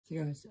So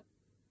guys,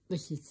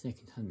 this is the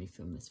second time we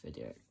filmed this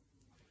video.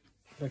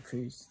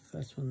 Because the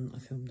first one I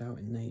filmed out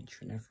in nature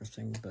and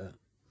everything, but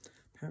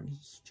apparently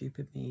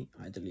stupid me,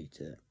 I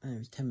deleted it and it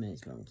was 10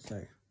 minutes long,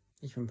 so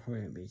this one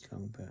probably won't be as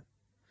long, but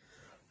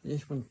I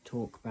just want to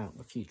talk about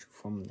the future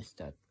from the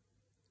stud.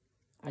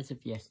 As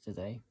of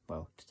yesterday,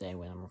 well today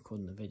when I'm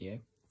recording the video,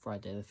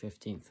 Friday the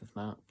 15th of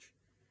March,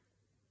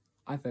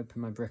 I've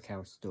opened my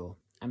Brickhouse store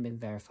and been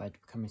verified to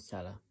become a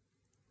seller,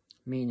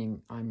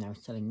 meaning I'm now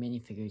selling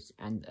minifigures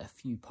and a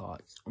few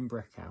parts on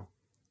Brickhouse,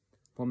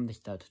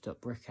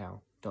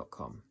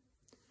 onewiththestud.brickhouse.com,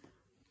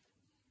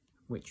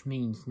 which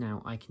means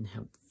now I can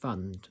help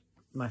fund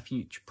my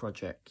future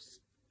projects.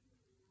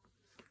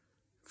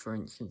 For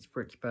instance,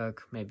 Bricksburg,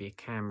 maybe a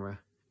camera,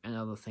 and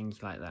other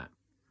things like that.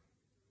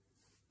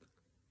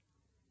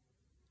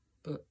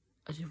 But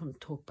I just want to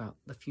talk about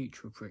the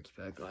future of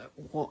Bricksburg, like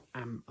what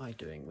am I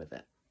doing with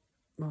it?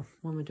 Well,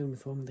 what am I doing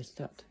with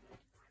Onewiththestud?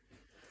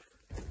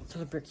 So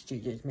the Brick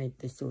Studios made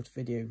this sort of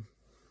video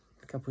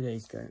a couple of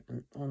days ago,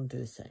 and I want to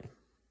do the same.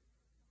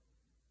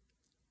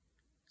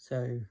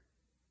 So,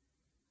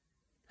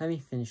 let me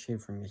finish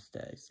hoovering the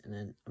stairs, and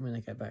then I'm going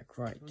to go back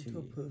right to on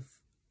top of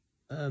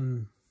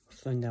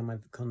slowing down my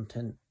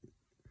content,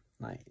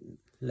 like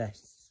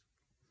less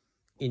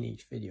in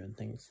each video and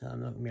things. So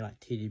I'm not going to be like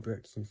TD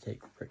bricks and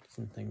sacred bricks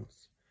and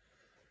things.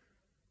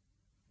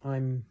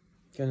 I'm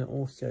going to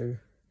also,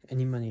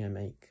 any money I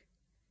make,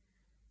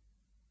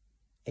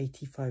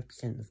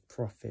 85% of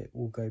profit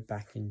will go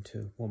back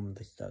into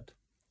Onewiththestud.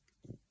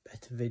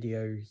 Better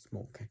videos,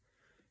 more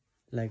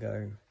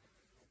Lego,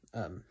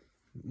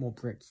 more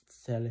bricks to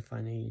sell if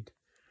I need,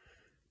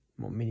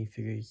 more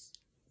minifigures,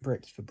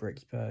 bricks for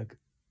Bricksburg,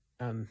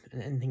 and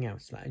anything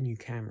else, like a new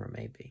camera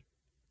maybe.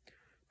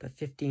 But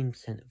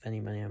 15% of any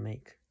money I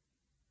make,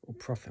 or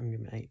profit I'm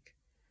going to make,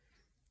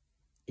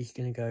 is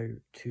going to go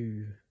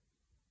to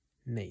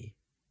me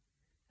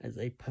as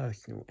a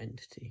personal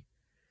entity.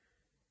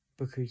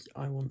 Because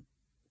I want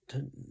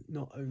to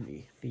not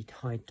only be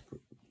tied to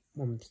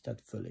Onewiththestud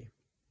fully,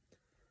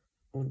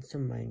 I want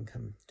some of my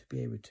income to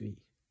be able to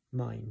be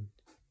mine.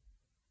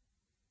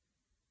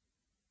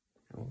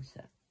 What was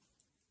that?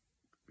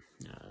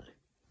 No,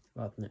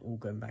 rather than it all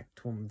going back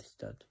to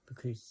Onewiththestud,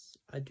 because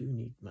I do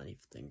need money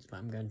for things. Like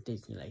I'm going to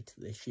Disney later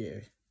this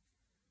year.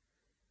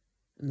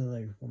 And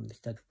although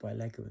Onewiththestud will buy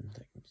Lego and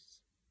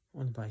things, I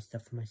want to buy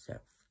stuff for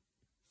myself.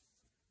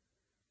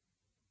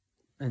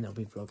 And there'll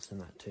be vlogs on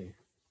that too.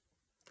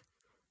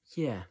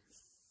 Yeah,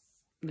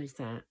 there's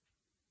that.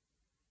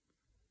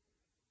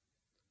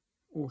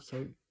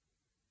 Also,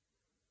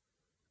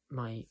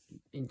 my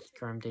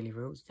Instagram daily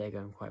reels, they're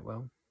going quite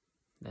well.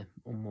 They're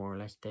all more or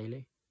less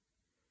daily.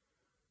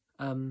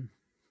 What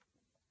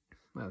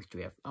else do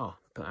we have? Oh,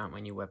 put out my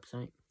new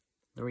website.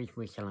 The reason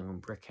we're selling on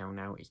Brickhouse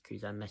now is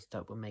because I messed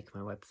up with making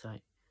my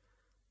website.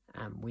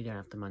 We don't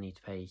have the money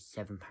to pay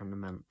 £7 a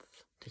month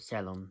to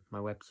sell on my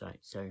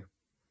website, so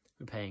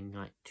we're paying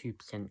like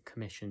 2%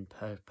 commission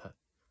per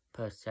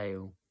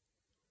sale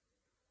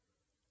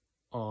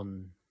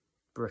on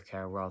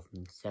Brickhouse rather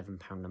than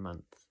 £7 a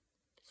month.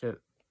 So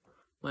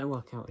my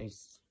workout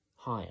is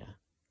higher,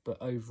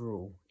 but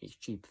overall it's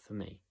cheaper for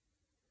me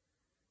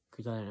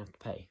because I don't have to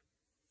pay,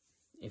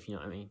 if you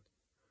know what I mean.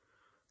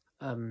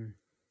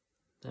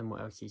 Then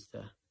what else is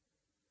there?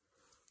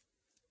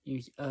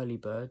 Use Early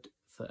Bird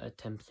for a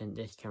 10%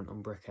 discount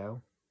on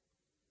Brickhouse.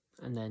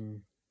 And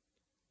then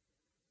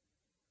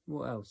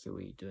what else are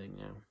we doing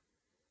now?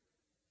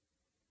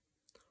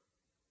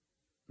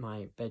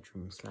 My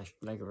bedroom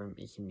 / Lego room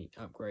is going to be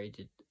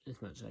upgraded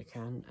as much as I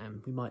can,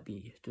 and we might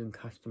be doing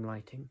custom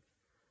lighting,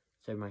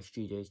 so my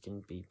studio is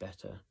going to be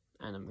better,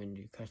 and I'm going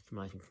to do custom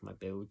lighting for my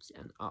builds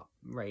and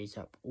raise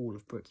up all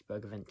of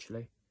Bricksburg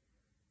eventually.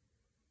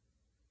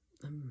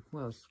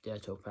 What else did I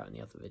talk about in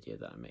the other video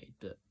that I made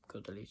that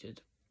got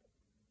deleted?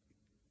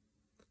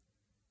 I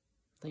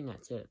think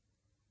that's it.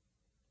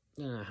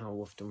 I don't know how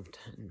often,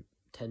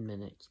 10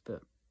 minutes,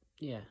 but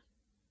yeah.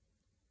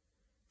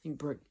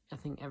 I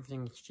think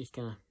everything's just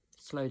gonna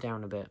slow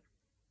down a bit,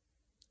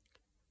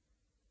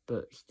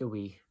 but still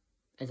be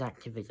as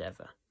active as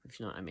ever, if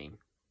you know what I mean.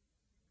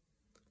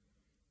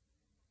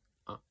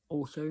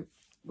 Also,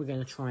 we're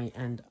gonna try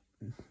and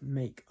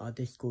make our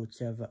Discord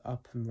server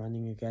up and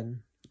running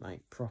again,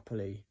 like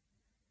properly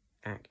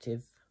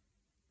active.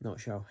 Not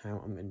sure how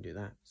I'm gonna do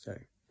that, so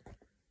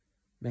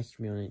message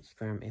me on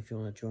Instagram if you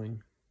wanna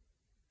join.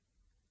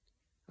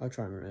 I'll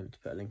try and remember to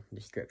put a link in the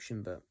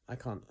description, but I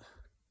can't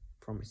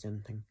promise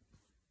anything.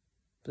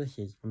 But this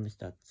is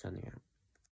Onewiththestud signing out.